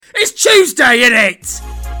Tuesday, innit?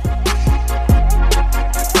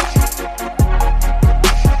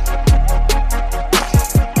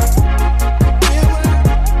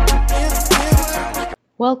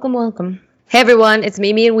 Welcome. Hey everyone, it's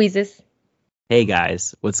Mimi and Weezus. Hey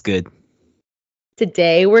guys, what's good?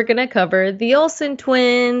 Today we're gonna cover the Olsen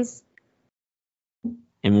Twins.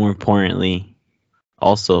 And more importantly,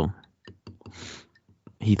 also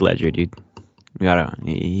Heath Ledger, dude.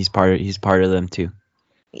 He's part of them too.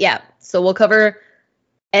 Yeah, so we'll cover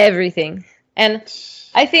everything. And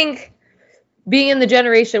I think being in the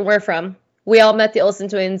generation we're from, we all met the Olsen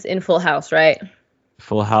Twins in Full House, right?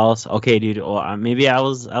 Full House. Okay, dude. Well, maybe I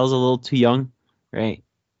was a little too young, right?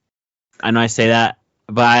 I know I say that,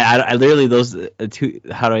 but I literally those two.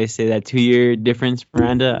 How do I say that? 2-year difference,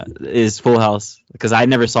 Miranda, is Full House because I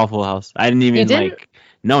never saw Full House. I didn't even You didn't?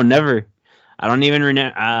 No, never. I don't even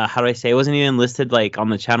remember. How do I say? It wasn't even listed like on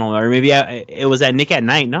the channel, or maybe it was at Nick at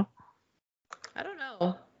Night. No. I don't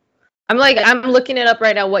know. I'm looking it up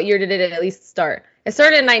right now. What year did it at least start? It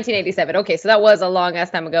started in 1987. Okay, so that was a long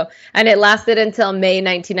ass time ago, and it lasted until May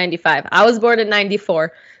 1995. I was born in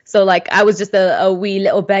 '94, so like I was just a wee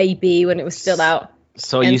little baby when it was still out.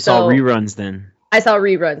 So you saw reruns then? I saw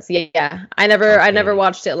reruns. Yeah, I never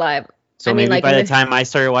watched it live. So maybe by the time I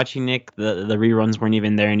started watching Nick, the reruns weren't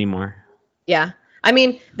even there anymore. Yeah, I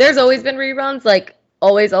mean, there's always been reruns, like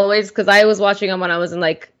always, because I was watching them when I was in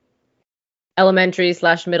like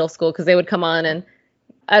elementary/middle school, because they would come on and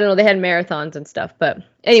I don't know, they had marathons and stuff. But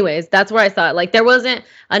anyways, that's where I saw it. Like there wasn't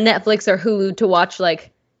a Netflix or Hulu to watch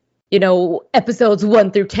like, you know, episodes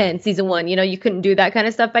 1 through 10, season 1. You know, you couldn't do that kind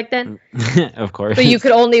of stuff back then. Of course. So you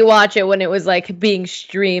could only watch it when it was like being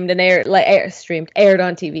streamed and aired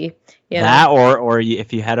on TV. You know? That or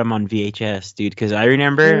if you had them on VHS, dude. Because I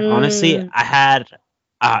remember, honestly, I had.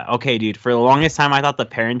 Okay, dude. For the longest time, I thought The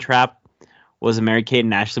Parent Trap was a Mary-Kate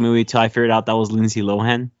and Ashley movie till I figured out that was Lindsay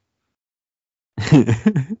Lohan.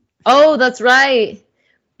 Oh, that's right.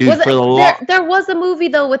 Dude, there was a movie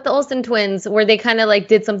though with the Olsen Twins where they kind of like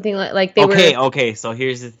did something like they were. Okay. So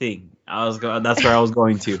here's the thing. That's where I was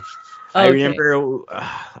going to. I Okay. remember.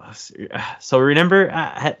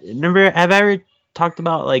 Remember? Have I ever talked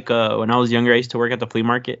about like when I was younger, I used to work at the flea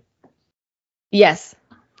market? Yes.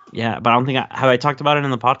 Yeah, but I don't think have I talked about it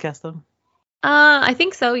in the podcast though. I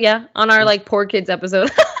think so. Yeah, on our like Poor Kids episode.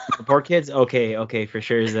 The Poor Kids. Okay, for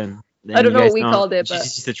sure. Then I don't know what we called it, but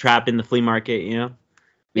just a trap in the flea market, you know.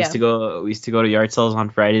 We used to go to yard sales on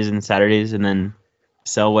Fridays and Saturdays, and then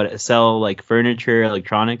sell like furniture,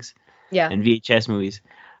 electronics, and VHS movies.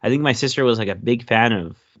 I think my sister was like a big fan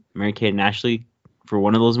of Mary-Kate and Ashley for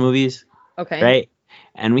one of those movies. Okay. Right,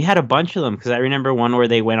 and we had a bunch of them because I remember one where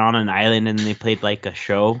they went on an island and they played like a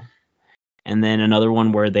show, and then another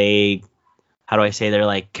one where they're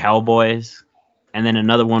like cowboys, and then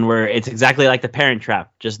another one where it's exactly like The Parent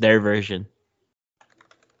Trap, just their version.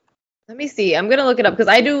 Let me see. I'm gonna look it up because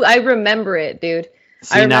I remember it, dude.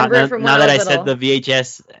 See, I remember it from when now I that was I little. said the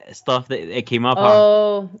VHS stuff that it came up on.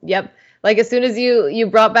 Oh, yep. Like as soon as you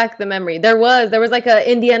brought back the memory, there was like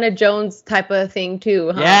a Indiana Jones type of thing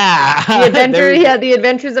too. Huh? Yeah. The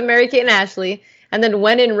Adventures of Mary-Kate and Ashley, and then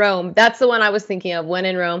When in Rome. That's the one I was thinking of. When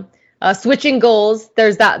in Rome. Switching Goals.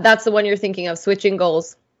 There's that. That's the one you're thinking of. Switching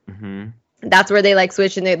Goals. Mm-hmm. That's where they like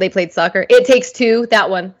switch and they played soccer. It Takes Two. That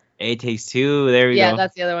one. It Takes Two. There we go. Yeah,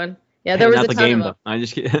 that's the other one. Yeah, there was not a the ton game of them. though. I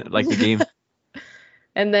just like the game.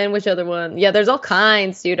 And then which other one? Yeah, there's all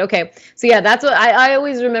kinds, dude. Okay, so yeah, that's what I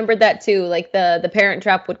always remembered that too. Like the Parent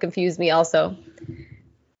Trap would confuse me also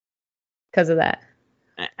because of that.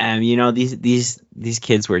 And you know these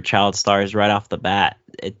kids were child stars right off the bat.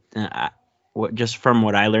 Just from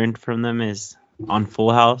what I learned from them is on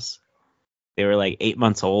Full House, they were like 8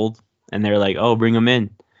 months old, and they were like, "Oh, bring them in."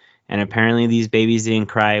 And apparently these babies didn't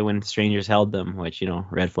cry when strangers held them, which, you know,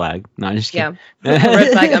 red flag. No, I'm just kidding. Yeah,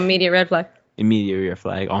 red flag, immediate red flag. Immediate red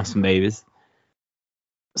flag. Awesome babies.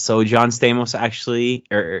 So John Stamos actually,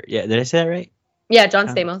 did I say that right? Yeah, John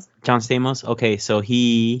Stamos. John Stamos. Okay, so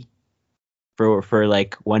he, for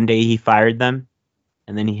like one day he fired them,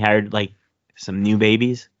 and then he hired like some new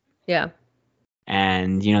babies. Yeah.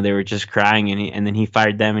 And you know they were just crying, and then he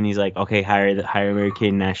fired them, and he's like, okay, hire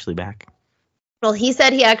Mary-Kate and Ashley back. Well, he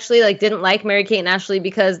said he actually like didn't like Mary-Kate and Ashley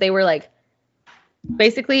because they were like,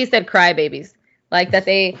 basically he said crybabies, like that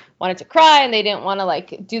they wanted to cry and they didn't want to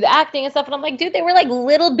like do the acting and stuff. And I'm like, dude, they were like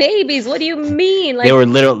little babies. What do you mean? Like they were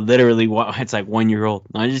literally it's like 1 year old.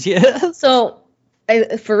 So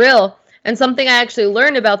for real. And something I actually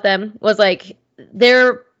learned about them was like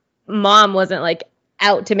their mom wasn't like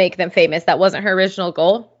out to make them famous. That wasn't her original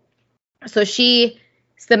goal. So she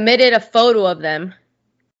submitted a photo of them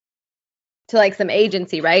to like some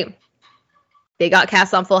agency, right? They got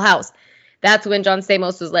cast on Full House. That's when John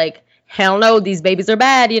Stamos was like, hell no, these babies are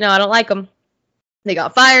bad. I don't like them. They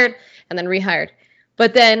got fired and then rehired.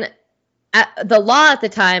 But then the law at the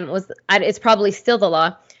time was, it's probably still the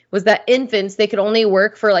law, was that infants, they could only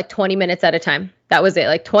work for like 20 minutes at a time. That was it.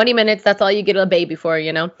 Like 20 minutes, that's all you get a baby for,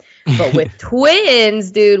 But with twins,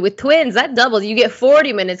 dude, that doubles. You get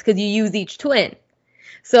 40 minutes because you use each twin.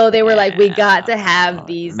 So they were like, we got to have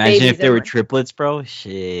these Imagine babies. If they were triplets, bro.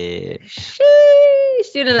 Shit.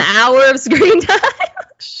 Sheesh, dude, an hour of screen time.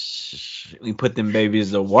 We put them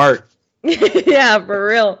babies to work. Yeah, for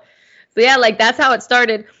real. So yeah, like that's how it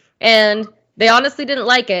started. And they honestly didn't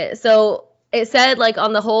like it. So it said like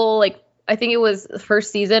on the whole, like I think it was the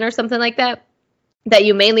first season or something like that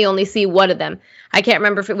you mainly only see one of them. I can't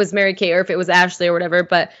remember if it was Mary Kay or if it was Ashley or whatever,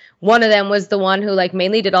 but one of them was the one who like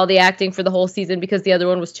mainly did all the acting for the whole season because the other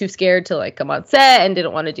one was too scared to like come on set and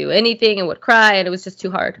didn't want to do anything and would cry, and it was just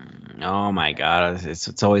too hard. Oh my god,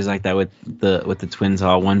 it's always like that with the twins.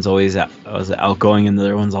 One's always outgoing and the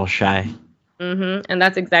other one's all shy. And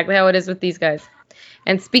that's exactly how it is with these guys.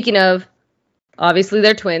 And speaking of, obviously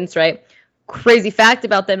they're twins, right? Crazy fact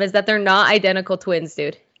about them is that they're not identical twins,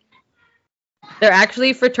 dude. They're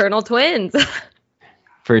actually fraternal twins.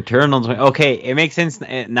 Fraternal twins. Okay, it makes sense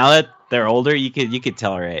now that they're older. You could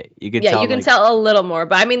tell, right? You could tell. You can tell a little more,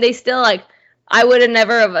 but I mean, they still like. I would have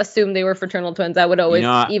never have assumed they were fraternal twins. I would always,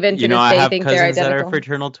 even to this day, think they're identical. That are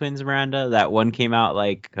fraternal twins, Miranda. That one came out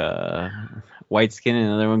like white skin, and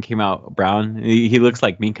another one came out brown. He looks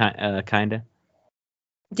like me, kinda.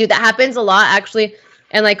 Dude, that happens a lot, actually.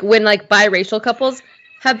 And like when like biracial couples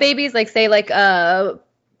have babies, like say like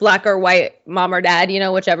black or white mom or dad,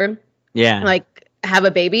 whichever. Yeah. Like have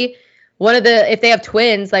a baby. If they have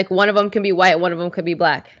twins, like one of them can be white, one of them could be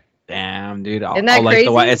black. Damn, dude. Isn't that crazy? Like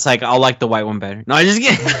the white. It's like I'll like the white one better. No, I just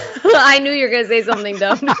kidding. I knew you were gonna say something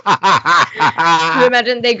dumb. You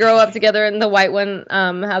imagine they grow up together and the white one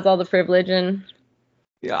has all the privilege and.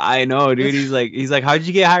 Yeah, I know, dude. He's like, how'd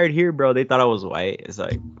you get hired here, bro? They thought I was white. It's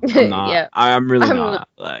like, I'm not. Yeah. I'm really not.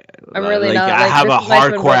 I'm really not. I have a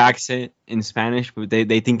hardcore accent in Spanish, but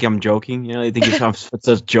they think I'm joking. They think it's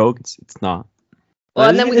a joke. It's not. Well,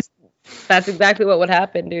 and then that's exactly what would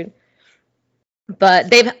happen, dude.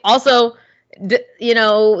 But they've also, they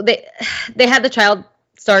had the child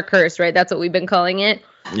star curse, right? That's what we've been calling it.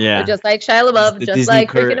 Yeah. So just like Shia LaBeouf, just Disney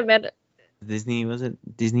like freaking Amanda. Disney, was it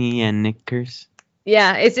Disney and Nick curse?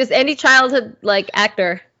 Yeah, it's just any childhood like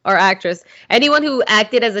actor or actress, anyone who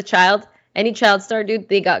acted as a child, any child star, dude,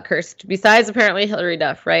 they got cursed. Besides apparently Hilary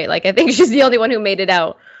Duff, right? Like I think she's the only one who made it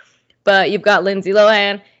out. But you've got Lindsay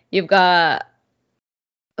Lohan, you've got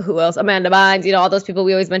who else? Amanda Bynes, all those people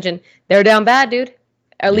we always mention. They're down bad, dude.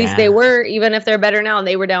 At least they were, even if they're better now, and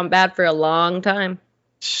they were down bad for a long time.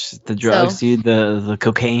 The drugs, dude, the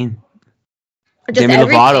cocaine. Just Demi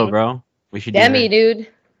Lovato, bro. We should Demi, dude.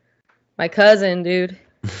 My cousin, dude.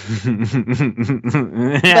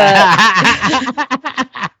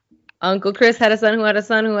 Uncle Chris had a son who had a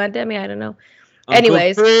son who had Demi. I don't know. Uncle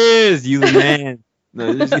Anyways. Chris, you the man.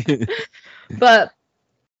 But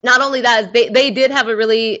not only that, they did have a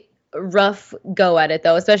really rough go at it,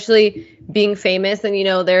 though, especially being famous and,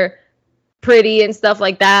 they're pretty and stuff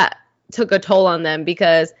like that took a toll on them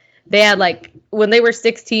because they had, like, when they were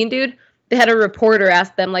 16, dude, they had a reporter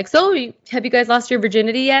ask them, like, so have you guys lost your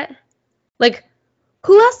virginity yet? Like,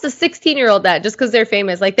 who asks a 16-year-old that just because they're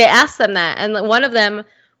famous? Like, they asked them that. And one of them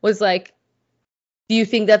was like, do you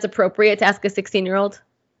think that's appropriate to ask a 16-year-old?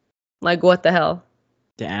 Like, what the hell?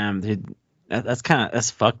 Damn, dude.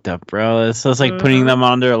 That's fucked up, bro. It's just like putting them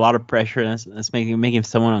under a lot of pressure. That's making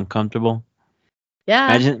someone uncomfortable.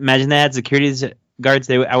 Yeah. Imagine they had security guards.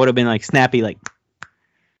 I would have been like snappy, like.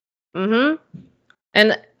 And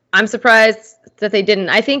I'm surprised that they didn't.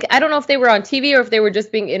 I don't know if they were on TV or if they were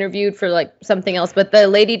just being interviewed for like something else. But the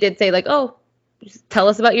lady did say like, "Oh, tell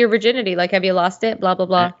us about your virginity. Like, have you lost it? Blah blah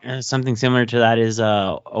blah." Something similar to that is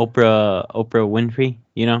Oprah Winfrey.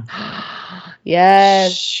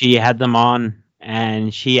 Yes. She had them on,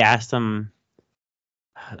 and she asked them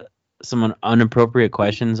some inappropriate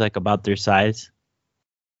questions, like about their size.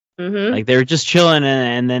 Like they were just chilling,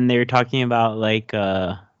 and then they were talking about like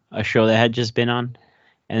a show they had just been on,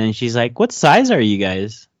 and then she's like, "What size are you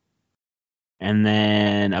guys?" And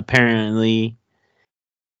then apparently,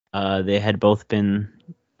 they had both been.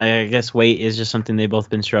 I guess weight is just something they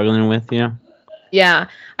both been struggling with, Yeah,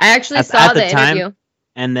 I actually saw the interview, time,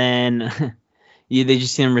 and then. They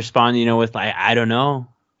just see him respond, with like, I don't know.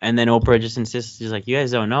 And then Oprah just insists. She's like, you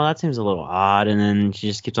guys don't know? That seems a little odd. And then she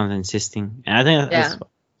just keeps on insisting. And I think that's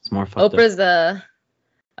more fucked Oprah's up.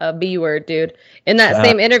 a B word, dude. In that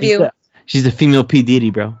same interview. She's the female P. Diddy,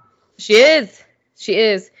 bro. She is. She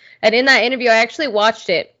is. And in that interview, I actually watched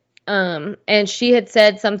it. And she had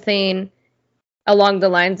said something along the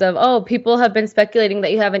lines of, "Oh, people have been speculating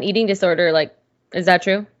that you have an eating disorder. Like, is that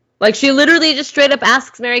true?" Like, she literally just straight up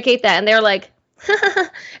asks Mary Kate that, and they're like,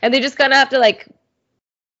 and they just kind of have to like,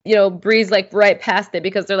 breeze like right past it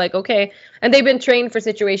because they're like, okay. And they've been trained for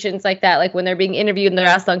situations like that, like when they're being interviewed and they're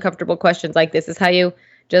asked uncomfortable questions like this is how you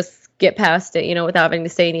just get past it, without having to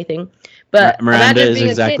say anything. But Miranda is being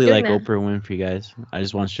exactly like that. Oprah Winfrey, guys. I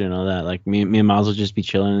just want you to know that. Like me and Miles will just be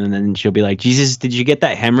chilling, and then she'll be like, "Jesus, did you get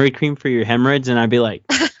that hemorrhoid cream for your hemorrhoids?" And I'd be like,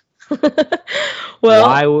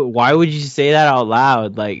 "Well, why would you say that out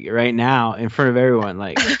loud, like right now in front of everyone?"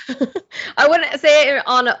 Like, I wouldn't say it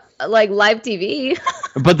on like live TV.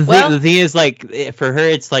 But the thing is, like, for her,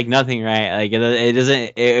 it's like nothing, right? Like it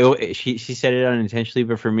doesn't. She said it unintentionally,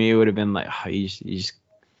 but for me, it would have been like, oh, you just.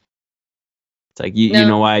 It's like you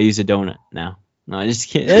know why I use a donut now. No, I just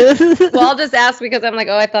kidding. Well, I'll just ask because I'm like,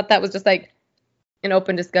 oh, I thought that was just like an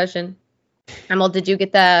open discussion. Well, did you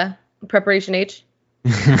get the preparation H?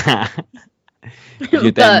 You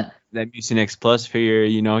get that Mucinex Plus for your.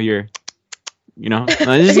 No, yeah, you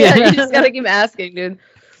just gotta keep asking, dude.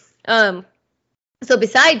 So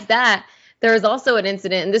besides that, there was also an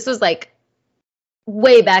incident, and this was like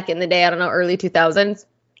way back in the day. I don't know, early 2000s.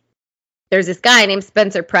 There's this guy named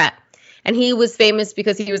Spencer Pratt. And he was famous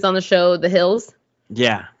because he was on the show The Hills.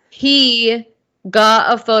 Yeah. He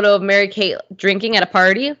got a photo of Mary Kate drinking at a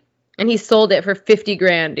party, and he sold it for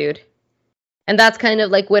 $50,000, dude. And that's kind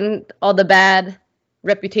of like when all the bad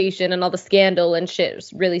reputation and all the scandal and shit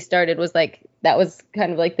really started. Was like that was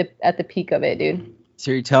kind of like at the peak of it, dude.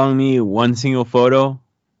 So you're telling me one single photo,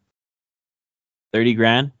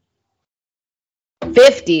 $30,000?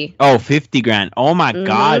 50. Oh, $50,000. Oh my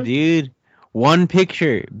God, dude. One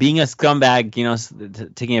picture, being a scumbag,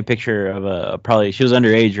 taking a picture of probably she was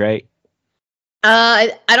underage, right?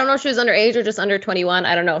 I don't know if she was underage or just under 21.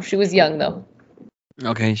 I don't know. She was young though.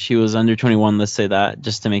 Okay, she was under 21. Let's say that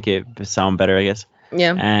just to make it sound better, I guess.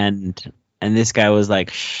 Yeah. And this guy was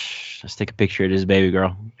like, "Shh, let's take a picture of this baby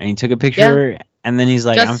girl," and he took a picture of her, and then he's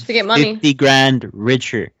like, just to get money. $50,000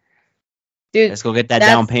 richer. Dude, let's go get that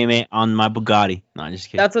down payment on my Bugatti. No, I'm just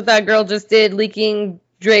kidding. That's what that girl just did, leaking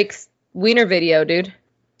Drake's wiener video, dude.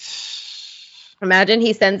 Imagine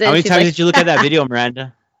he sends it. How many times did you look at that video,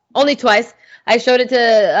 Miranda? Only twice. I showed it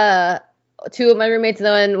to two of my roommates, and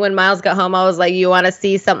then when Miles got home, I was like, "You want to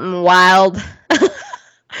see something wild?"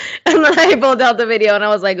 And then I pulled out the video, and I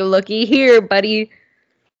was like, "Looky here, buddy."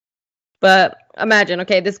 But imagine,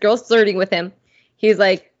 okay, this girl's flirting with him. He's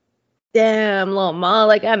like, "Damn, little ma,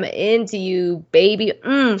 like I'm into you, baby."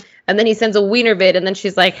 And then he sends a wiener vid, and then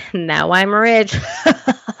she's like, "Now I'm rich."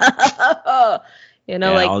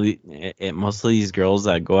 Most of these girls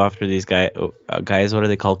that go after these guys, what are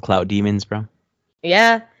they called? Clout demons, bro.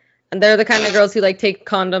 Yeah, and they're the kind of girls who like take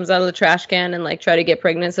condoms out of the trash can and like try to get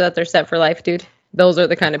pregnant so that they're set for life, dude. Those are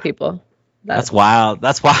the kind of people. That's wild.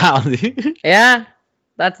 That's wild, dude. Yeah,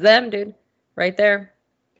 that's them, dude. Right there.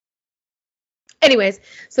 Anyways,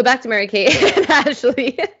 so back to Mary Kate and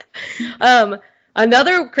Ashley.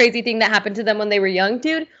 Another crazy thing that happened to them when they were young,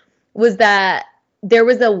 dude, was that there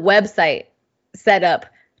was a website set up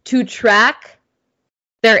to track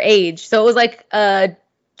their age. So it was like a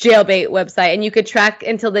jailbait website, and you could track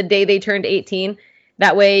until the day they turned 18.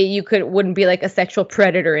 That way you wouldn't be like a sexual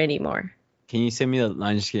predator anymore. Can you send me the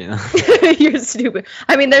line? Just kidding. You're stupid.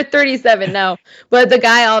 I mean, they're 37 now, but the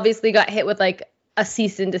guy obviously got hit with like a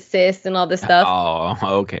cease and desist and all this stuff. Oh,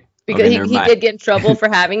 okay. Because he did get in trouble for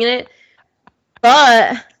having it.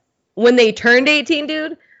 But when they turned 18,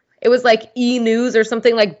 dude, it was like E! News or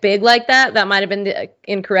something like big like that. That might have been the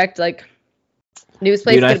incorrect like news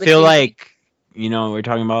place. Dude, I feel like, we're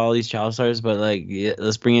talking about all these child stars, but like,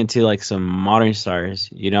 let's bring it to like some modern stars,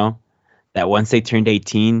 that once they turned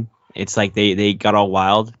 18, it's like they got all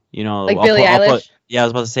wild, Like Billie Eilish? I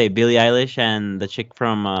was about to say Billie Eilish and the chick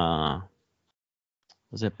from,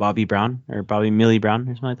 was it Bobby Brown or Millie Brown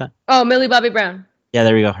or something like that? Oh, Millie Bobby Brown. Yeah,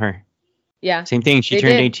 there we go, her. Yeah. Same thing. She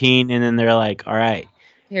turned 18, and then they're like, all right.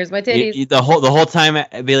 Here's my titties. The whole time,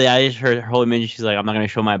 Billie Eilish, her whole image, she's like, I'm not going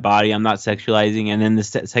to show my body. I'm not sexualizing. And then the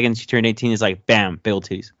second she turned 18, is like, bam, big old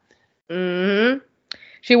titties. Mm-hmm.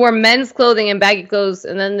 She wore men's clothing and baggy clothes.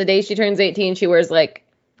 And then the day she turns 18, she wears like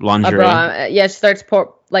lingerie. A bra. Yeah, she starts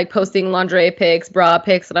posting lingerie pics, bra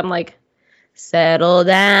pics. And I'm like, settle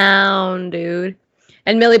down, dude.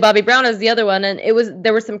 And Millie Bobby Brown is the other one. And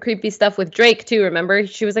there was some creepy stuff with Drake too, remember?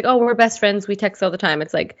 She was like, oh, we're best friends. We text all the time.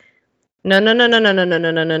 It's like, no.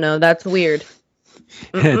 That's weird.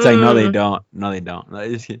 It's like, no, they don't.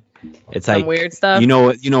 It's some like weird stuff. You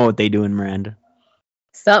know what they do in Miranda?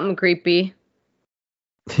 Something creepy.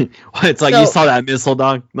 It's like you saw that missile,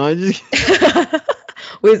 dog. No, I just.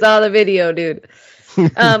 We saw the video, dude.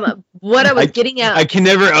 What I was getting at. I can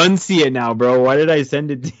never unsee it now, bro. Why did I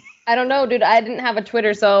send it to you? I don't know, dude. I didn't have a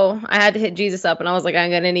Twitter, so I had to hit Jesus up, and I was like,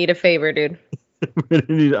 I'm gonna need a favor, dude.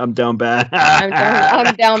 I'm down bad.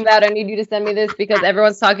 I'm down bad. I need you to send me this because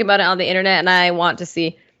everyone's talking about it on the internet, and I want to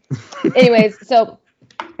see. Anyways, so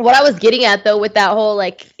what I was getting at though with that whole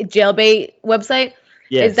like jailbait website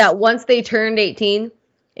is that once they turned 18,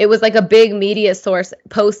 it was like a big media source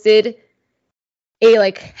posted a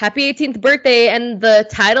like happy 18th birthday, and the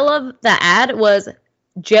title of the ad was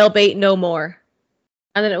jailbait no more.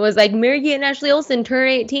 And then it was like Mary and Ashley Olsen turn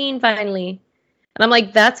 18 finally. And I'm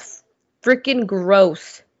like, that's freaking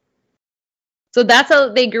gross. So that's how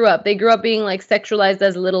they grew up. They grew up being like sexualized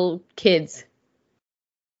as little kids.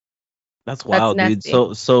 That's wild, dude.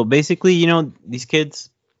 So basically, you know, these kids,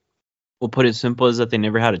 we'll put it simple, is that they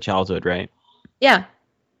never had a childhood, right? Yeah.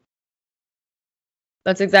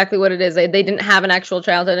 That's exactly what it is. They didn't have an actual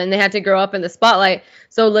childhood, and they had to grow up in the spotlight.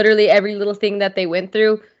 So literally every little thing that they went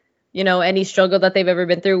through, you know, any struggle that they've ever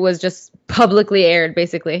been through was just publicly aired,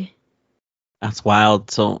 basically. That's wild.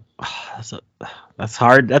 So that's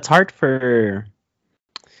hard. That's hard for,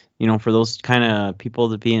 you know, for those kind of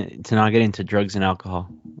people to not get into drugs and alcohol.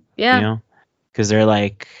 Yeah. You know, because they're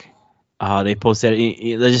like, they posted.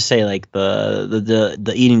 Let's just say like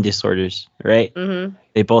the eating disorders, right? Mm-hmm.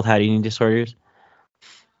 They both had eating disorders.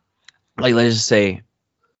 Like, let's just say,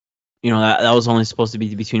 you know, that was only supposed to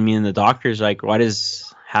be between me and the doctors. Like, why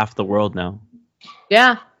does half the world know?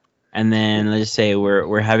 Yeah. And then let's just say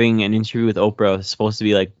we're having an interview with Oprah. It's supposed to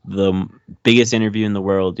be like the biggest interview in the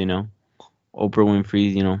world, you know. Oprah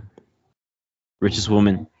Winfrey, you know, richest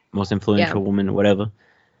woman, most influential woman, whatever.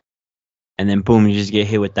 And then boom, you just get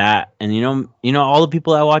hit with that. And you know all the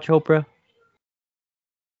people that watch Oprah.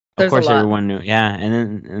 Of course, everyone knew. Yeah,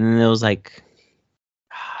 and then it was like,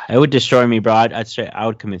 it would destroy me, bro. I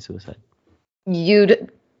would commit suicide.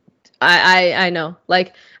 I know.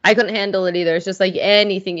 Like, I couldn't handle it either. It's just like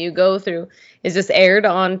anything you go through is just aired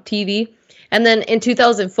on TV. And then in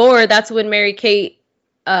 2004, that's when Mary Kate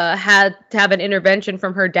had to have an intervention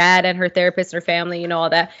from her dad and her therapist, her family, you know, all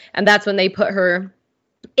that. And that's when they put her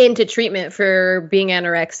into treatment for being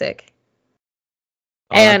anorexic.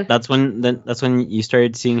 And that's when you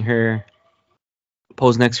started seeing her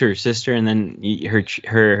pose next to her sister, and then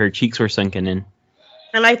her cheeks were sunken in.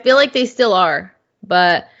 And I feel like they still are,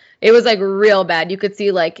 but it was like real bad. You could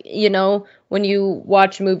see, like, you know, when you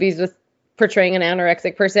watch movies with portraying an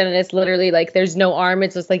anorexic person, and it's literally like there's no arm,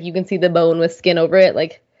 it's just like you can see the bone with skin over it.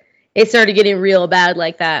 Like, it started getting real bad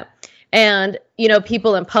like that. And, you know,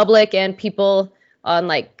 people in public and people on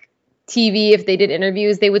like TV, if they did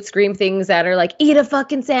interviews, they would scream things that are like, eat a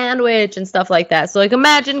fucking sandwich and stuff like that. So like,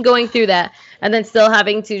 imagine going through that and then still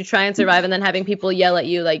having to try and survive, and then having people yell at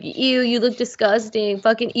you like, ew, you look disgusting,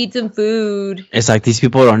 fucking eat some food. It's like, these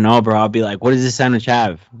people don't know, bro. I'll be like, what does this sandwich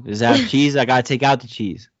have? Does it have cheese? I gotta take out the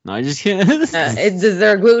cheese. No, I just can't. Is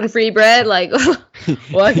there gluten-free bread? Like,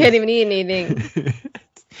 well, I can't even eat anything.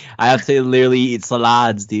 I have to literally eat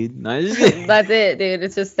salads, dude. No, that's it, dude.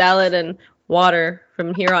 It's just salad and water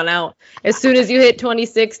from here on out. As soon as you hit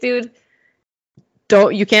 26, dude,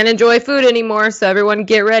 you can't enjoy food anymore. So everyone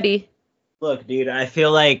get ready. Look, dude, I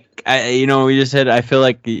feel like we just said, I feel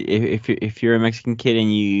like if you're a Mexican kid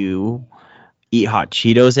and you eat hot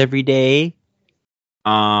Cheetos every day,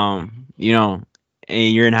 you know,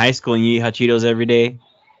 and you're in high school and you eat hot Cheetos every day,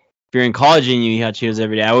 if you're in college and you eat hot Cheetos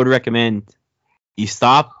every day, I would recommend you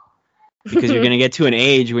stop, because you're gonna get to an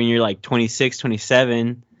age when you're like 26,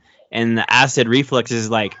 27. And the acid reflux is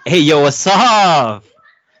like, hey, yo, what's up?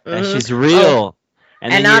 That shit's real. Oh.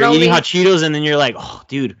 And then you're eating hot Cheetos, and then you're like, oh,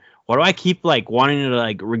 dude, why do I keep like wanting to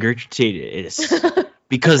like regurgitate it?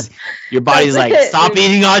 Because your body's like, stop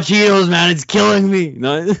eating hot Cheetos, man. It's killing me.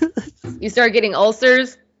 No? You start getting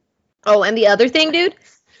ulcers. Oh, and the other thing, dude,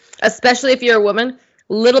 especially if you're a woman,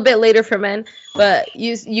 a little bit later for men, but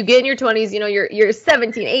you get in your 20s, you know, you're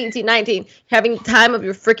 17, 18, 19, having the time of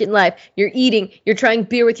your freaking life. You're eating, you're trying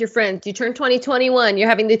beer with your friends. You turn 20, 21, you're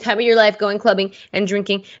having the time of your life, going clubbing and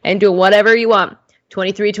drinking and doing whatever you want.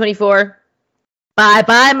 23, 24,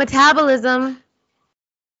 bye metabolism.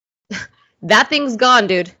 That thing's gone,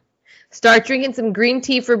 dude. Start drinking some green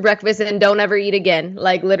tea for breakfast and don't ever eat again.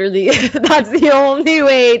 Like, literally, that's the only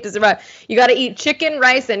way to survive. You got to eat chicken,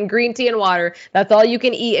 rice, and green tea and water. That's all you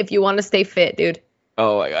can eat if you want to stay fit, dude.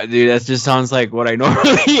 Oh, my God, dude. That just sounds like what I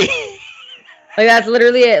normally eat. Like, that's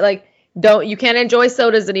literally it. Like, you can't enjoy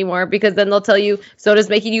sodas anymore, because then they'll tell you soda's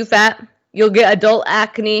making you fat. You'll get adult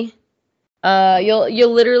acne.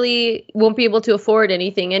 You'll literally won't be able to afford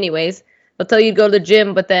anything anyways. They'll tell you to go to the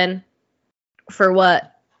gym, but then for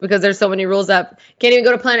what? Because there's so many rules that can't even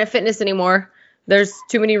go to Planet Fitness anymore. There's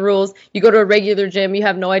too many rules. You go to a regular gym, you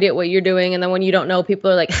have no idea what you're doing, and then when you don't know, people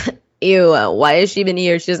are like, ew, why is she even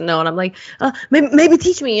here? She doesn't know. And I'm like, maybe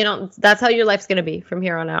teach me. That's how your life's gonna be from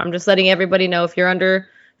here on out. I'm just letting everybody know if you're under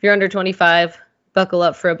 25, buckle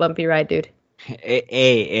up for a bumpy ride, dude.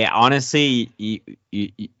 Hey, honestly,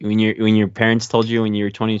 when your parents told you when you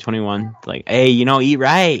were 20, 21, like, hey, eat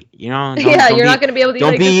right, don't you're not gonna be able to.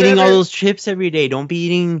 Don't be eating all those chips every day. Don't be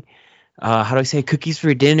eating, how do I say, cookies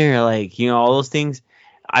for dinner, like, all those things.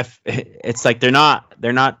 It's like they're not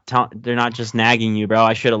just nagging you, bro.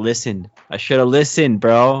 I should have listened,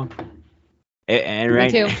 bro. And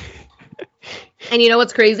right. Me too. And you know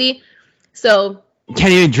what's crazy? So.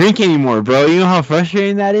 Can't even drink anymore, bro. You know how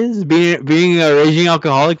frustrating that is, being a raging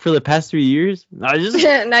alcoholic for the past 3 years. Now you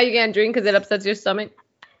can't drink because it upsets your stomach.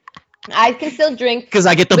 I can still drink because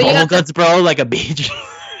I get the bubble guts, bro, like a bitch.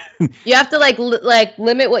 You have to like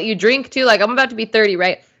limit what you drink too. Like I'm about to be 30,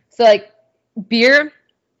 right? So like beer,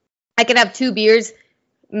 I can have 2 beers,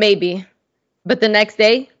 maybe, but the next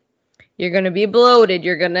day you're gonna be bloated.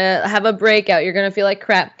 You're gonna have a breakout. You're gonna feel like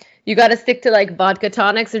crap. You got to stick to like vodka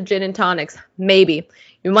tonics or gin and tonics. Maybe.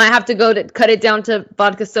 You might have to cut it down to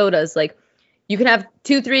vodka sodas. Like you can have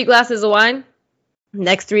 2-3 glasses of wine.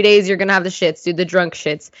 Next 3 days, you're going to have the shits, dude, the drunk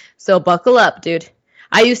shits. So buckle up, dude.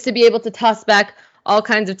 I used to be able to toss back all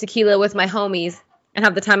kinds of tequila with my homies and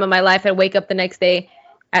have the time of my life and wake up the next day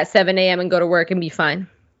at 7 a.m. and go to work and be fine.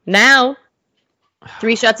 Now,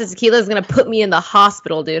 3 shots of tequila is going to put me in the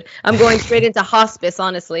hospital, dude. I'm going straight into hospice,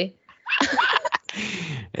 honestly.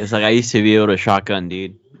 It's like I used to be able to shotgun,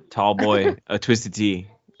 dude. Tall boy, a twisted tea,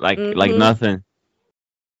 like nothing.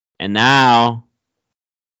 And now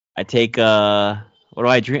I take what do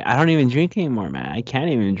I drink? I don't even drink anymore, man. I can't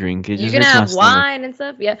even drink. It you can have wine and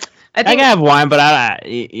stuff, yeah. I can have wine, but I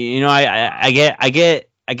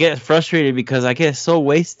get frustrated because I get so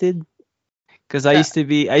wasted. Because I used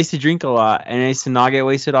to drink a lot, and I used to not get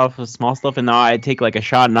wasted off of small stuff, and now I take like a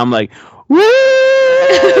shot, and I'm like, woo!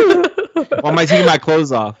 Why am I taking my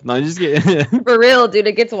clothes off? No, I'm just kidding. For real, dude,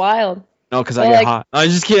 it gets wild. No, because I get hot. No, I'm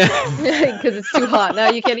just kidding. Because it's too hot. Now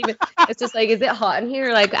you can't even. It's just like, is it hot in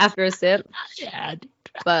here? Like after a sip. Yeah.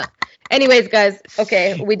 But, anyways, guys.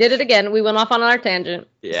 Okay, we did it again. We went off on our tangent.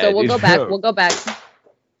 Yeah, so we'll go back. We'll go back.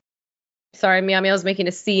 Sorry, Miami. I was making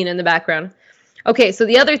a scene in the background. Okay, so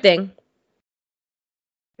the other thing.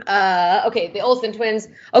 Okay, the Olsen Twins.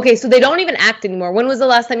 Okay, so they don't even act anymore. When was the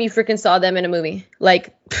last time you freaking saw them in a movie?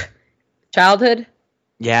 Like, childhood?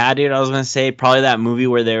 Yeah, dude, I was gonna say probably that movie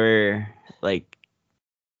where they were like,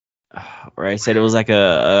 where I said it was like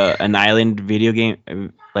an island video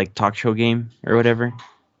game, like talk show game or whatever.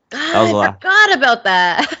 God, I forgot about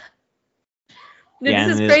that. Dude, yeah,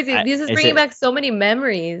 this is crazy. This is bringing back so many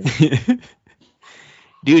memories.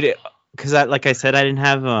 Dude, because like I said, I didn't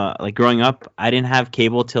have like growing up, I didn't have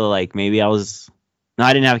cable till like maybe I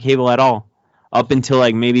didn't have cable at all up until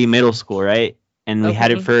like maybe middle school, right? And we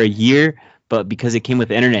had it for a year, but because it came with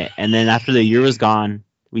the internet, and then after the year was gone,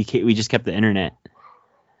 we just kept the internet.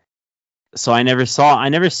 So I never saw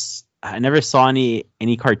any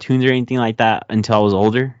cartoons or anything like that until I was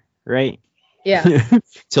older, right? Yeah.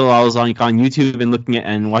 Till I was on YouTube and looking at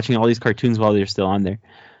and watching all these cartoons while they're still on there.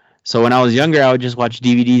 So when I was younger, I would just watch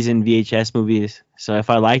DVDs and VHS movies. So if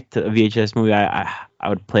I liked a VHS movie, I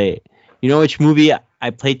would play it. You know which movie I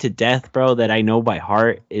played to death, bro, that I know by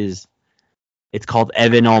heart is, it's called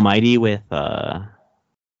Evan Almighty with,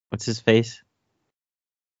 what's his face?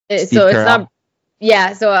 So it's not,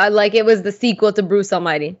 yeah, so it was the sequel to Bruce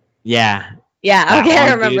Almighty. Yeah. Yeah, okay,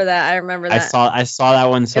 I remember that. I remember that. I saw that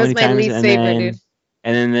one so many times. It was my least favorite, dude.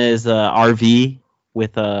 And then there's RV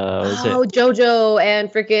with JoJo and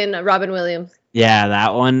freaking Robin Williams. Yeah,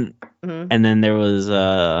 that one. Mm-hmm. And then there was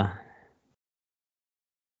oh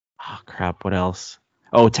crap, what else?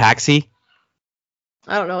 Oh, Taxi.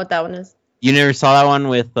 I don't know what that one is. You never saw that one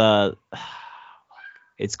with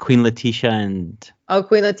it's Queen Latifah and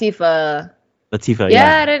Queen Latifah.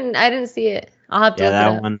 Yeah, I didn't see it. I'll have to look it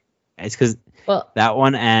up. One. It's because that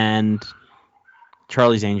one and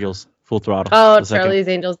Charlie's Angels, Full Throttle. Oh, Charlie's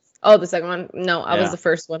Angels. Oh, the second one. No, I was the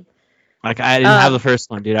first one. Like I didn't have the first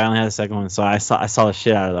one, dude. I only had the second one, so I saw the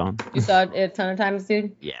shit out of that one. You saw it a ton of times,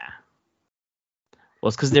 dude? Yeah. Well,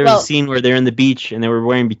 it's because there was a scene where they're in the beach and they were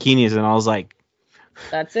wearing bikinis, and I was like,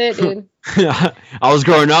 "That's it, dude." I was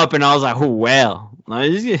growing up, and I was like, "Oh well."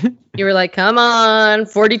 You were like, "Come on,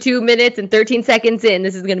 42 minutes and 13 seconds in.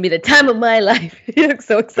 This is gonna be the time of my life." You look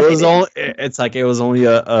so excited. It was only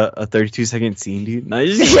a 32-second scene, dude.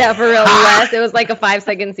 Yeah, for real. Less. It was like a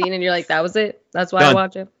 5-second scene, and you're like, "That was it. That's why I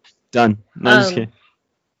watch it." Done. No, just kidding.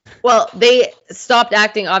 Well, they stopped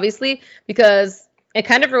acting, obviously, because it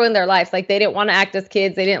kind of ruined their lives. Like, they didn't want to act as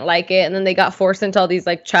kids. They didn't like it. And then they got forced into all these,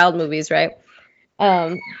 like, child movies, right?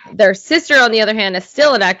 Their sister, on the other hand, is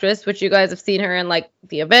still an actress, which you guys have seen her in, like,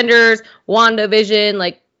 The Avengers, WandaVision.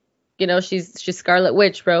 Like, you know, she's Scarlet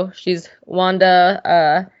Witch, bro. She's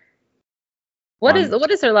Wanda. What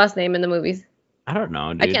is her last name in the movies? I don't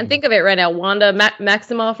know, dude. I can't think of it right now. Wanda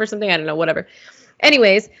Maximoff or something. I don't know. Whatever.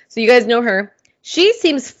 Anyways, so you guys know her. She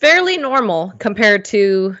seems fairly normal compared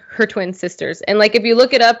to her twin sisters. And, like, if you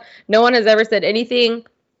look it up, no one has ever said anything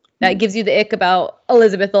that gives you the ick about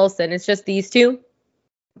Elizabeth Olsen. It's just these two.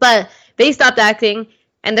 But they stopped acting,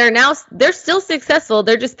 and they're still successful.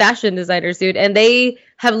 They're just fashion designers, dude. And they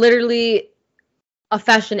have literally a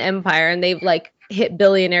fashion empire, and they've, like, hit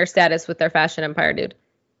billionaire status with their fashion empire, dude.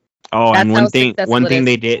 Oh, That's and how one thing successful it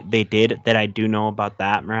they is. did that I do know about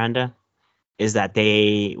that, Miranda, is that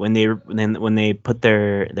when they put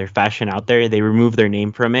their fashion out there, they removed their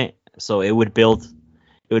name from it, so it would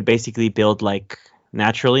basically build like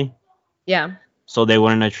naturally. Yeah. So they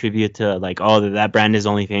wouldn't attribute to like, oh, that brand is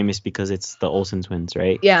only famous because it's the Olsen twins,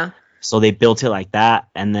 right? Yeah. So they built it like that,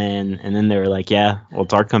 and then they were like, yeah, well,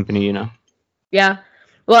 it's our company, you know. Yeah.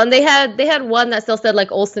 Well, and they had one that still said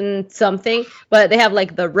like Olsen something, but they have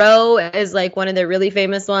like the Row is like one of their really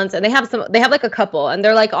famous ones, and they have like a couple, and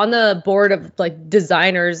they're like on the board of like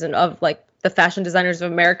designers and of like the fashion designers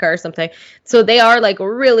of America or something. So they are like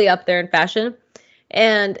really up there in fashion.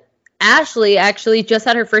 And Ashley actually just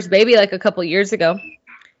had her first baby like a couple years ago.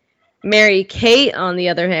 Mary Kate, on the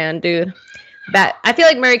other hand, dude, that I feel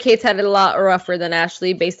like Mary Kate's had it a lot rougher than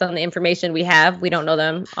Ashley based on the information we have. We don't know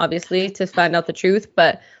them, obviously, to find out the truth.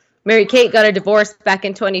 But Mary Kate got a divorce back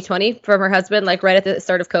in 2020 from her husband, like right at the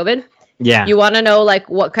start of COVID. Yeah. You want to know like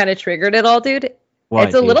what kind of triggered it all, dude? Why,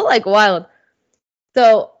 it's a dude? little like wild.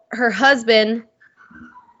 So her husband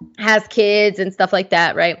has kids and stuff like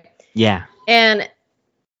that, right? Yeah. And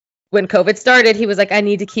when COVID started, he was like, I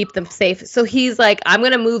need to keep them safe. So he's like, I'm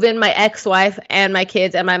going to move in my ex-wife and my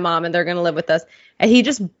kids and my mom, and they're going to live with us. And he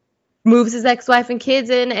just moves his ex-wife and kids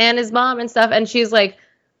in and his mom and stuff. And she's like,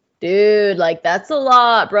 dude, like, that's a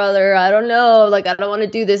lot, brother. I don't know. Like, I don't want to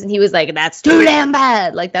do this. And he was like, that's too damn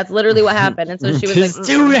bad. Like, that's literally what happened. And so she was like,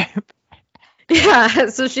 too damn. Yeah.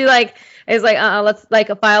 So she like is like, let's like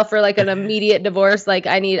file for like an immediate divorce. Like,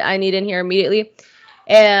 I need in here immediately.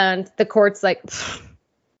 And the court's like,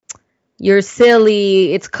 you're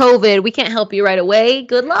silly. It's COVID. We can't help you right away.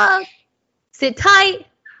 Good luck. Sit tight.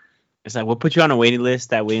 It's like, we'll put you on a waiting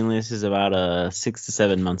list. That waiting list is about 6 to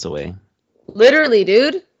 7 months away. Literally,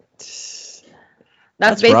 dude. That's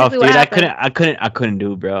basically rough, what dude. happened. I couldn't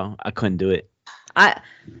do it, bro. I couldn't do it.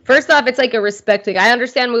 First off, it's like a respect thing. I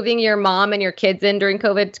understand moving your mom and your kids in during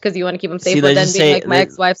COVID because you want to keep them safe, See, but let's then being just like, say- my let-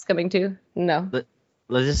 ex-wife's coming too. No.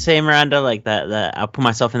 Let's just say, Miranda, like that I'll put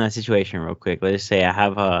myself in that situation real quick. Let's just say I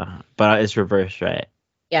have but it's reversed, right?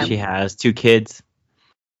 Yeah. She has 2 kids,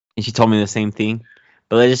 and she told me the same thing.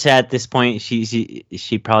 But let's just say at this point, she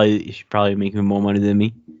probably making more money than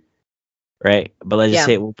me, right? But let's just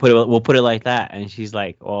say we'll put it like that, and she's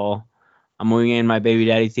like, "Well, I'm moving in my baby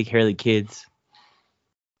daddy to take care of the kids."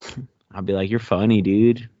 I'll be like, "You're funny,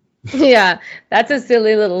 dude." Yeah. That's a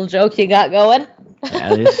silly little joke you got going.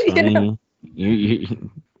 That is You funny. know?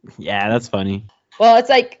 Yeah, that's funny. Well, it's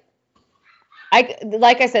like,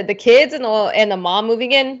 like I said, the kids and the mom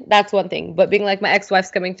moving in, that's one thing. But being like, my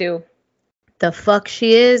ex-wife's coming too. The fuck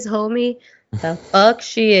she is, homie. The fuck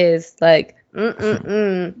she is. Like,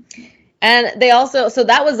 And they also, so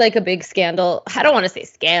that was like a big scandal. I don't want to say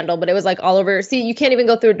scandal, but it was like all over. See, you can't even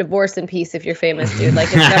go through a divorce in peace if you're famous, dude. Like,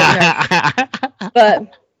 it's never.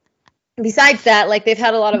 But besides that, like, they've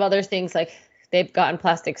had a lot of other things. Like, they've gotten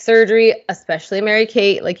plastic surgery, especially Mary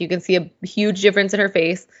Kate. Like, you can see a huge difference in her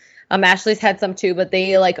face. Ashley's had some too, but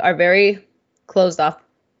they like are very closed off.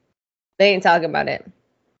 They ain't talking about it.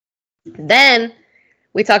 Then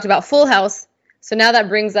we talked about Full House. So now that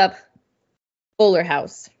brings up Fuller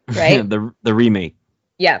House, right? the remake.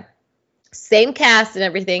 Yeah. Same cast and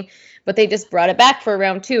everything, but they just brought it back for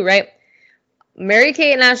round 2, right? Mary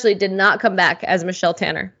Kate and Ashley did not come back as Michelle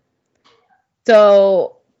Tanner.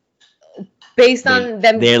 So based on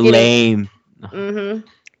them, they're lame. Mm-hmm.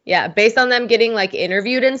 Yeah, based on them getting like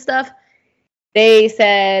interviewed and stuff, they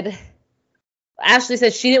said Ashley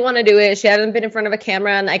said she didn't want to do it. She hadn't been in front of a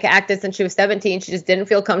camera and like acted since she was 17. She just didn't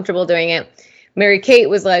feel comfortable doing it. Mary Kate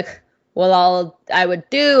was like, well, I would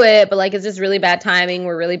do it, but like it's just really bad timing.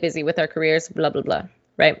 We're really busy with our careers, blah blah blah.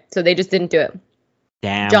 Right? So they just didn't do it.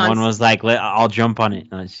 Damn, one was like, I'll jump on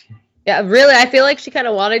it. No, Yeah, really, I feel like she kind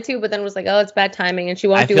of wanted to, but then was like, oh, it's bad timing, and she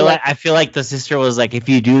won't do like. I feel like the sister was like, if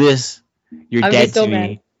you do this, you're I would be dead so to mad.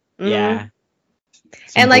 me. Hmm. Yeah,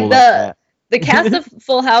 some And bull like like that. the cast of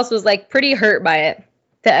Full House was like pretty hurt by it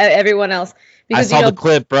to everyone else I because saw the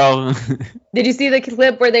clip, bro. did you see the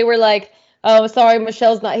clip where they were like, oh, sorry,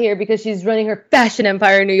 Michelle's not here because she's running her fashion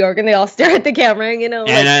empire in New York, and they all stare at the camera, And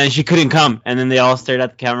like she couldn't come, and then they all stared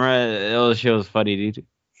at the camera. She was funny, dude.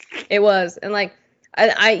 it was, and like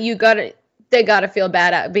they gotta feel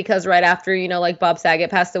bad because right after like Bob Saget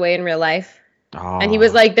passed away in real life. And he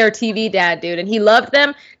was Oh, like their TV dad, dude. And he loved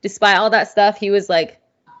them despite all that stuff. He was like,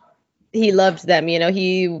 he loved them.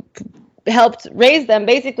 He helped raise them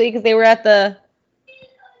basically because they were at the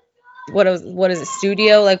what is it,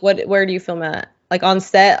 studio? Like where do you film at? Like on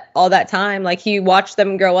set all that time. Like he watched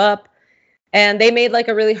them grow up, and they made like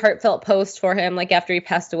a really heartfelt post for him like after he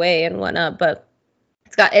passed away and whatnot. But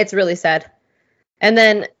it's really sad. And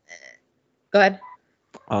then go ahead.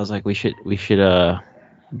 I was like, we should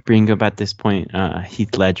bring up at this point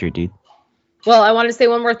Heath Ledger, dude. Well, I wanted to say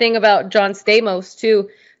one more thing about John Stamos too.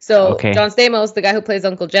 So Okay. John Stamos, the guy who plays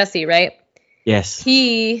Uncle Jesse, right? Yes.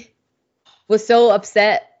 He was so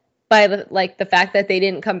upset by the fact that they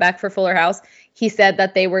didn't come back for Fuller House. He said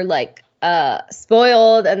that they were like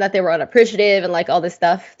spoiled and that they were unappreciative and like all this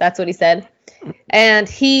stuff. That's what he said. And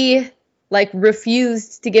he like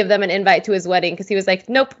refused to give them an invite to his wedding because he was like,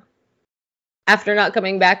 nope. After not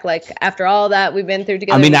coming back, like after all that we've been through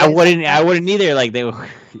together. I mean, I wouldn't either. Like they kind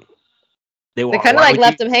of like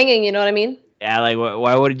left him hanging. You know what I mean? Yeah, like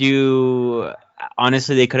why would you?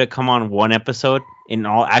 Honestly, they could have come on one episode. In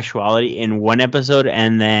all actuality, in one episode,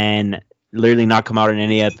 and then literally not come out in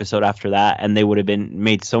any episode after that, and they would have been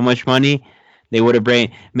made so much money. They would have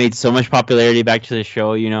made so much popularity back to the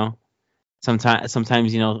show.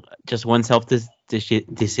 Sometimes just one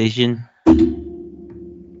decision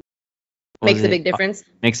makes a big difference.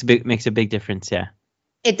 Makes a big difference. Yeah,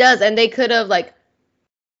 it does. And they could have like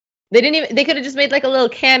they could have just made like a little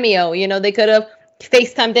cameo. They could have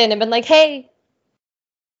FaceTimed in and been like, hey,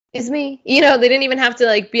 it's me. They didn't even have to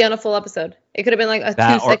like be on a full episode. It could have been like a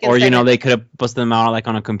 2-second or segment. they could have busted them out like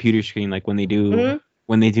on a computer screen, like when they do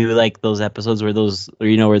like those episodes where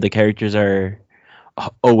where the characters are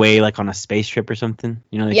away like on a space trip or something.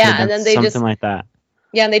 And then they something like that.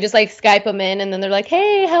 Yeah, and they just like Skype them in, and then they're like,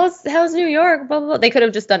 "Hey, how's New York?" Blah blah blah. They could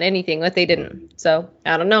have just done anything, but they didn't. So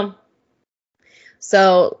I don't know.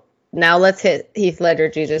 So now let's hit Heath Ledger,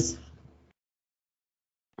 Jesus.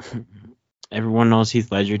 Everyone knows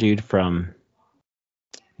Heath Ledger, dude, from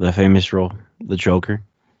the famous role, the Joker.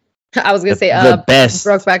 I was gonna say the best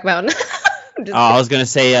Brokeback Mountain. I was gonna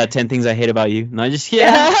say 10 Things I Hate About You. No, just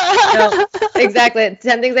no, exactly.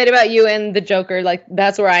 10 Things I Hate About You and the Joker. Like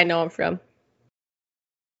that's where I know him from.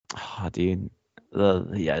 Oh, dude,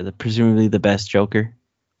 presumably the best Joker,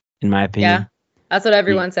 in my opinion. Yeah, that's what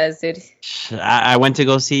everyone says, dude. I went to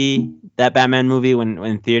go see that Batman movie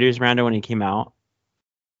when theaters, Miranda, when it came out.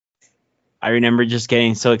 I remember just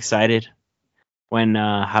getting so excited when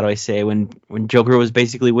when Joker was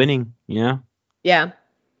basically winning, Yeah.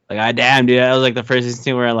 Like, damn, dude, that was like the first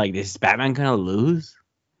instinct where like, is Batman gonna lose?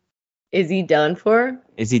 Is he done for?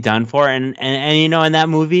 And in that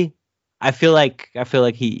movie, I feel like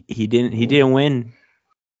he didn't win.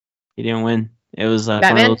 He didn't win. It was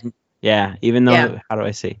Batman? one of those, yeah. Even though how do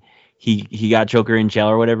I say he got Joker in jail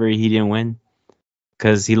or whatever, he didn't win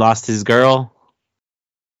because he lost his girl.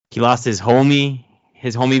 He lost his homie.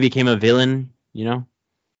 His homie became a villain. He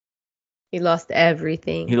lost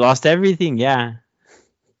everything. Yeah.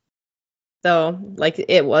 So like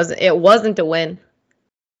it wasn't a win.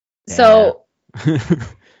 Yeah. So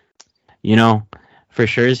for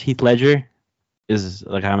sure Heath Ledger is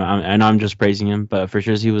like I know I'm just praising him, but for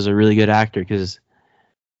sure he was a really good actor because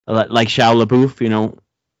like Shia LaBeouf,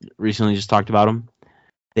 recently just talked about him.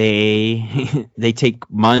 They take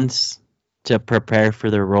months to prepare for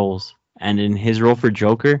their roles, and in his role for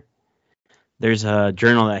Joker, there's a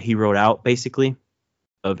journal that he wrote out basically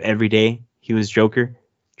of every day he was Joker,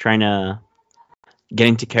 trying to get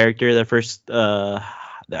into character. The first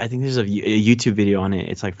I think there's a YouTube video on it.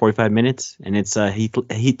 It's like 45 minutes, and it's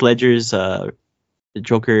Heath Ledger's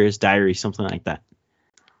Joker's diary, something like that.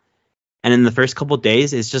 And in the first couple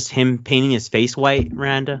days, it's just him painting his face white,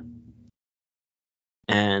 Miranda,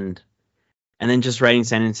 and then just writing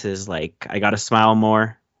sentences like, "I gotta smile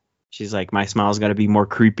more." She's like, "My smile's gotta be more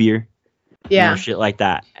creepier." Yeah, shit like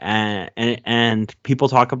that. And people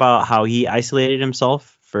talk about how he isolated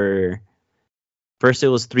himself for first it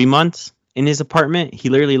was 3 months in his apartment. He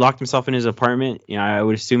literally locked himself in his apartment. I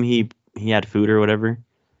would assume he had food or whatever.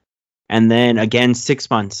 And then again 6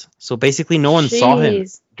 months. So basically no one saw him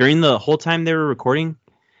during the whole time they were recording,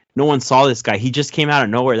 no one saw this guy. He just came out of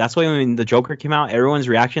nowhere. That's why when the Joker came out, everyone's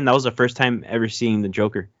reaction, that was the first time ever seeing the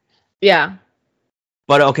Joker. Yeah.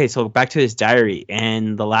 But okay, so back to his diary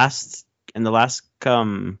and the last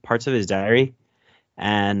parts of his diary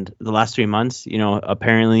and the last 3 months,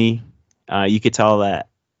 apparently you could tell that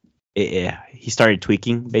he started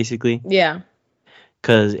tweaking basically. Yeah.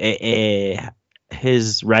 Because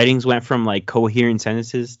his writings went from like coherent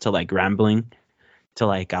sentences to like rambling to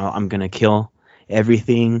like I'm gonna kill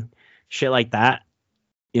everything, shit like that.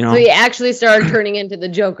 So he actually started turning into the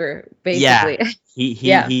Joker, basically.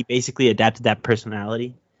 Yeah, he basically adapted that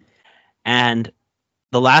personality. And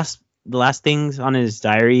the last things on his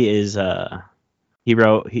diary is he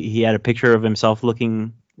wrote he had a picture of himself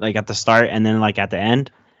looking like at the start and then like at the end,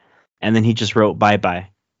 and then he just wrote bye bye.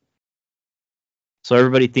 So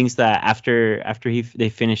everybody thinks that after they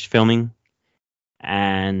finished filming,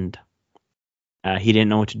 and he didn't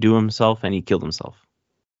know what to do himself, and he killed himself.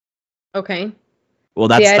 Okay. Well,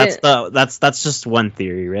 that's just one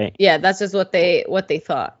theory, right? Yeah, that's just what they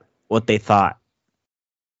thought. What they thought,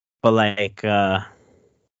 but like,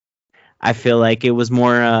 I feel like it was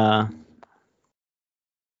more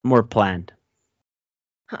planned.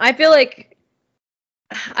 I feel like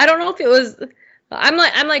I don't know if it was.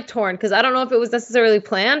 I'm like torn because I don't know if it was necessarily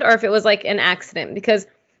planned or if it was like an accident. Because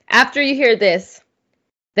after you hear this,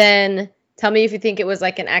 then tell me if you think it was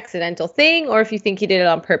like an accidental thing or if you think he did it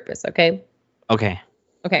on purpose. Okay.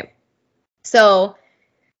 Okay. So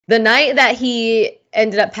the night that he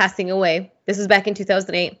ended up passing away, this was back in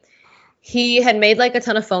 2008, he had made like a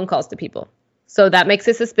ton of phone calls to people. So that makes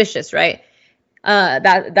it suspicious, right?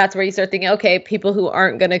 That's where you start thinking, okay, people who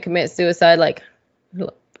aren't going to commit suicide, like,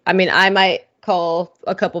 I mean, I might call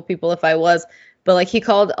a couple people if I was, but like he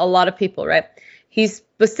called a lot of people, right? He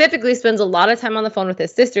specifically spends a lot of time on the phone with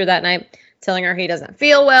his sister that night, telling her he doesn't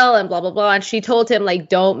feel well and blah, blah, blah. And she told him, like,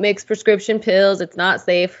 don't mix prescription pills. It's not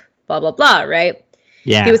safe, blah, blah, blah, right?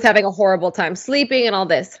 Yeah. He was having a horrible time sleeping and all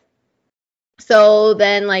this. So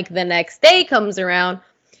then, like, the next day comes around,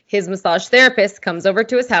 his massage therapist comes over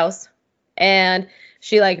to his house, and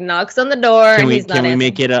she, like, knocks on the door, and he's not answering. Can we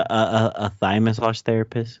make it a thigh massage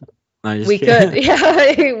therapist? We could.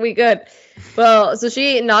 Yeah, we could. Well, so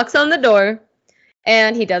she knocks on the door,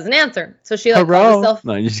 and he doesn't answer. So she like calls herself.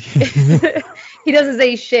 No, I'm just kidding. He doesn't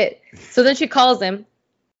say shit. So then she calls him,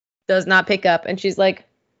 does not pick up, and she's like,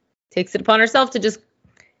 takes it upon herself to just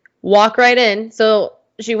walk right in. So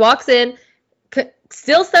she walks in,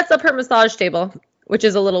 still sets up her massage table, which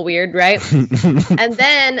is a little weird, right? And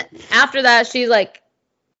then after that, she's like,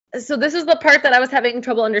 so this is the part that I was having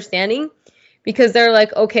trouble understanding, because they're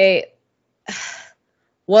like, okay,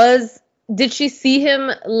 did she see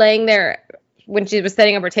him laying there when she was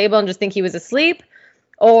setting up her table and just think he was asleep,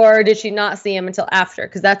 or did she not see him until after?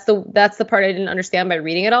 Because that's the part I didn't understand by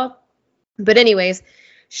reading it all. But anyways,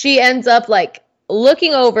 she ends up like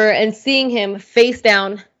looking over and seeing him face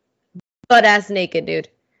down, butt ass naked, dude,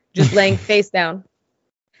 just laying face down.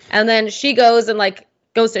 And then she goes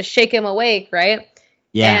to shake him awake, right?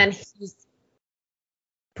 Yeah. And he's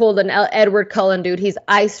pulled an Edward Cullen, dude. He's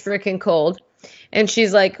ice freaking cold. And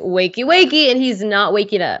she's like, wakey, wakey, and he's not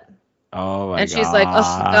waking up. Oh my god. And she's like, oh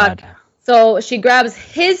god. So she grabs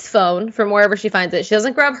his phone from wherever she finds it. She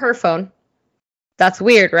doesn't grab her phone. That's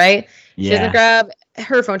weird, right? Yeah. She doesn't grab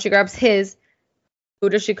her phone. She grabs his. Who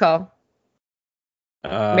does she call?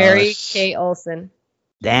 Mary Kay Olsen.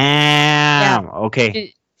 Damn. Yeah.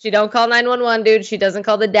 Okay. She don't call 911, dude. She doesn't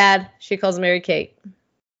call the dad. She calls Mary Kate.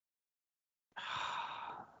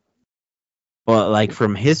 Well, like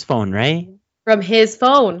from his phone, right? From his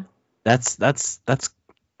phone. That's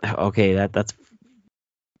okay. That's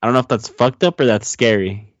I don't know if that's fucked up or that's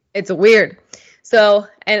scary. It's weird. So,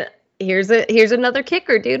 and here's another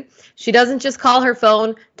kicker, dude. She doesn't just call her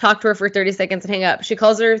phone, talk to her for 30 seconds and hang up. She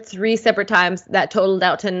calls her 3 separate times that totaled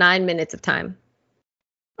out to 9 minutes of time.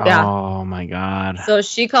 Yeah. Oh my god. So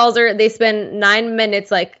she calls her, they spend 9 minutes,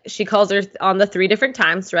 like she calls her on the 3 different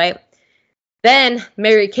times, right? Then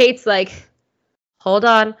Mary Kate's like, hold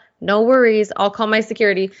on, no worries, I'll call my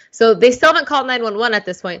security. So they still haven't called 911 at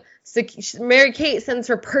this point. So Mary Kate sends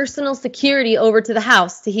her personal security over to the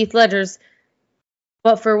house, to Heath Ledger's.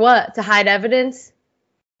 But for what? To hide evidence?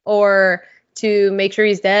 Or to make sure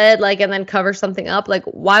he's dead, like, and then cover something up? Like,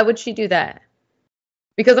 why would she do that?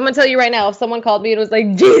 Because I'm going to tell you right now, if someone called me and was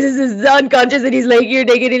like, Jesus is unconscious and he's laying here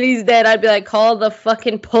naked and he's dead, I'd be like, call the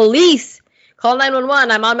fucking police. Call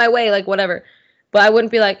 911. I'm on my way, like, whatever. But I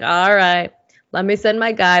wouldn't be like, all right, let me send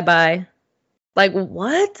my guy by. Like,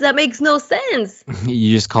 what? That makes no sense.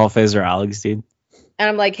 You just call Fazer Alex, dude. And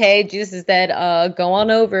I'm like, hey, Jesus is dead. Go on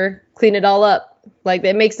over. Clean it all up. Like,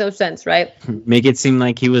 it makes no sense, right? Make it seem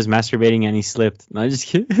like he was masturbating and he slipped. No, just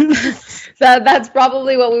kidding. That's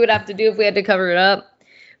probably what we would have to do if we had to cover it up.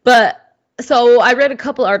 But so I read a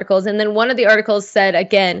couple articles, and then one of the articles said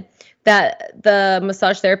again that the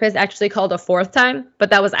massage therapist actually called a fourth time, but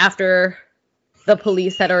that was after the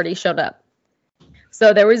police had already showed up.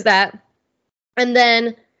 So there was that. And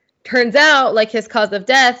then turns out, like, his cause of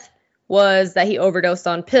death was that he overdosed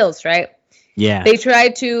on pills, right? Yeah. They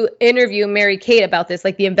tried to interview Mary Kate about this.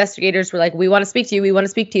 Like, the investigators were like, we want to speak to you. We want to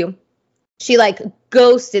speak to you. She, like,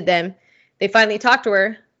 ghosted them. They finally talked to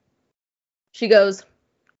her. She goes,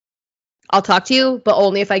 I'll talk to you, but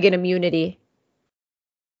only if I get immunity.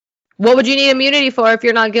 What would you need immunity for if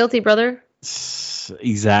you're not guilty, brother?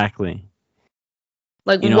 Exactly.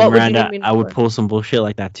 Like, you know, what Miranda, would you need I would pull some bullshit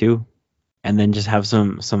like that too, and then just have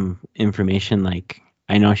some information like,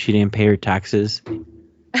 I know she didn't pay her taxes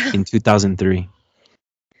in 2003.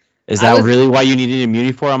 Is that really why you needed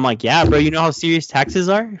immunity for? I'm like, yeah, bro. You know how serious taxes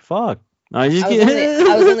are? Fuck. No, I was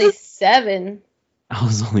only 7. I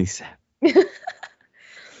was only 7.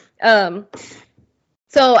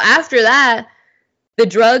 So after that, the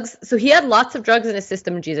drugs. So he had lots of drugs in his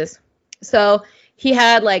system, Jesus. So he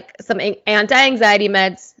had like some anti-anxiety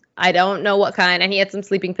meds. I don't know what kind, and he had some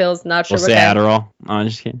sleeping pills. Not sure We'll what say kind. Adderall. No, I'm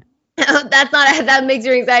just kidding. That's not. That makes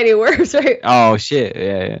your anxiety worse, right? Oh shit!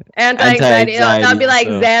 Yeah. Anti-anxiety. That'd be like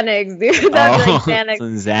Xanax, dude. That'd be like Xanax.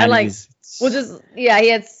 Xanax. And like, we'll just he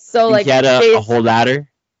had so like. He had a whole ladder.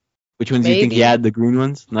 Which ones do you think he had? The green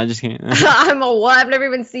ones? Not just kidding. I'm a what? I've never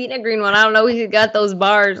even seen a green one. I don't know. He got those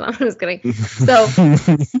bars. I'm just kidding. So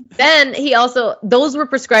then he also, those were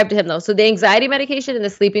prescribed to him though. So the anxiety medication and the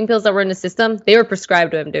sleeping pills that were in the system, they were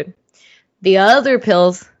prescribed to him, dude. The other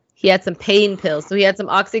pills, he had some pain pills. So he had some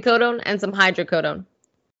oxycodone and some hydrocodone.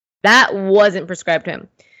 That wasn't prescribed to him.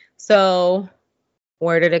 So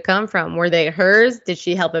where did it come from? Were they hers? Did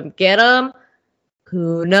she help him get them?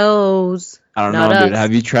 Who knows? I don't know, dude.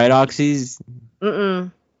 Have you tried oxys?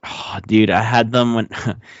 Mm-mm. Oh, dude, I had them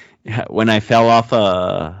when I fell off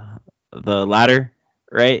the ladder,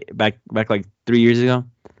 right? Back like 3 years ago.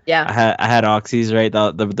 Yeah. I had oxys, right?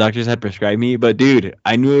 The doctors had prescribed me, but dude,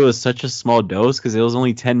 I knew it was such a small dose because it was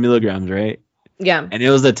only 10 milligrams, right? Yeah. And it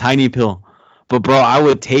was a tiny pill. But bro, I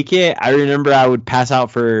would take it. I remember I would pass out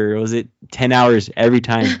for 10 hours every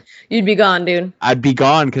time. You'd be gone, dude. I'd be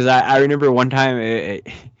gone because I remember one time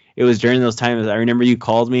it was during those times. I remember you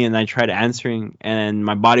called me and I tried answering and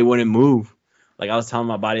my body wouldn't move. Like I was telling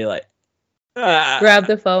my body like, grab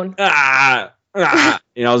the phone. I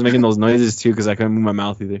was making those noises too because I couldn't move my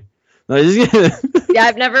mouth either. Yeah,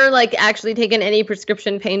 I've never like actually taken any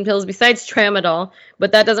prescription pain pills besides tramadol,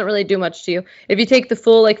 but that doesn't really do much to you. If you take the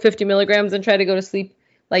full like 50 milligrams and try to go to sleep,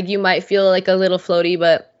 like you might feel like a little floaty,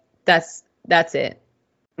 but that's it.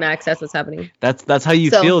 Max, that's what's happening. That's how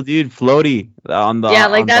you feel, dude. Floaty on the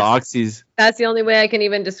oxys. That's the only way I can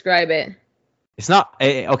even describe it. It's not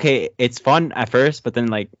okay. It's fun at first, but then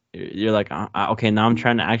like you're like, okay, now I'm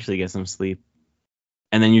trying to actually get some sleep,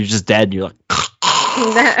 and then you're just dead. You're like.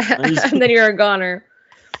 And then you're a goner.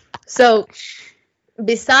 So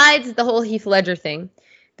besides the whole Heath Ledger thing,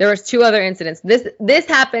 there was 2 other incidents. This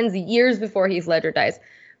happens years before Heath Ledger dies,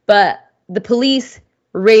 but the police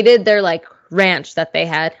raided their like ranch that they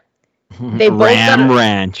had. They both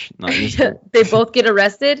ranch. No, they both get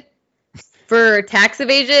arrested for tax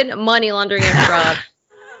evasion, money laundering, and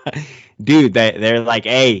fraud. Dude, they're like,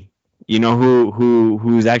 hey. You know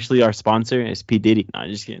who's actually our sponsor? Is P. Diddy. No,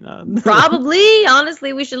 just kidding. No. Probably.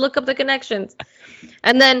 Honestly, we should look up the connections.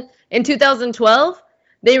 And then in 2012,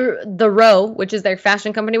 the Row, which is their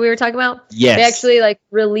fashion company we were talking about, yes, they actually like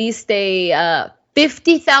released a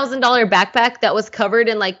 $50,000 backpack that was covered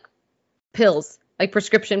in like pills, like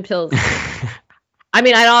prescription pills. I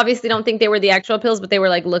mean, I obviously don't think they were the actual pills, but they were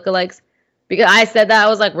like lookalikes. Because I said that, I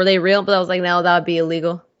was like, were they real? But I was like, no, that would be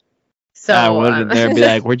illegal. So they'd be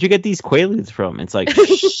like, where'd you get these Quaaludes from? It's like,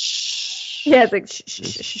 shh. Yeah, it's like,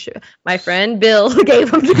 shh. My friend Bill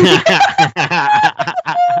gave them to me.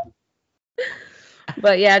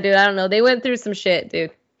 But yeah, dude, I don't know. They went through some shit,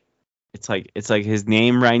 dude. It's like his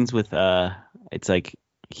name rhymes with it's like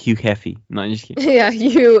Hugh Heffy. No, I'm just kidding. Yeah,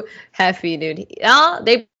 Hugh Heffy, dude.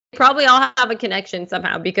 They probably all have a connection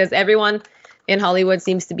somehow because everyone in Hollywood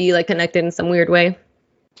seems to be like connected in some weird way.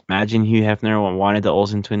 Imagine Hugh Hefner wanted the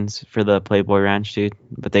Olsen Twins for the Playboy Ranch, dude,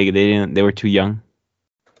 but they didn't. They were too young.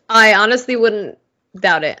 I honestly wouldn't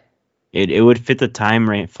doubt it. It would fit the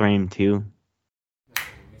time frame too.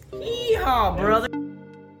 Yeehaw, brother.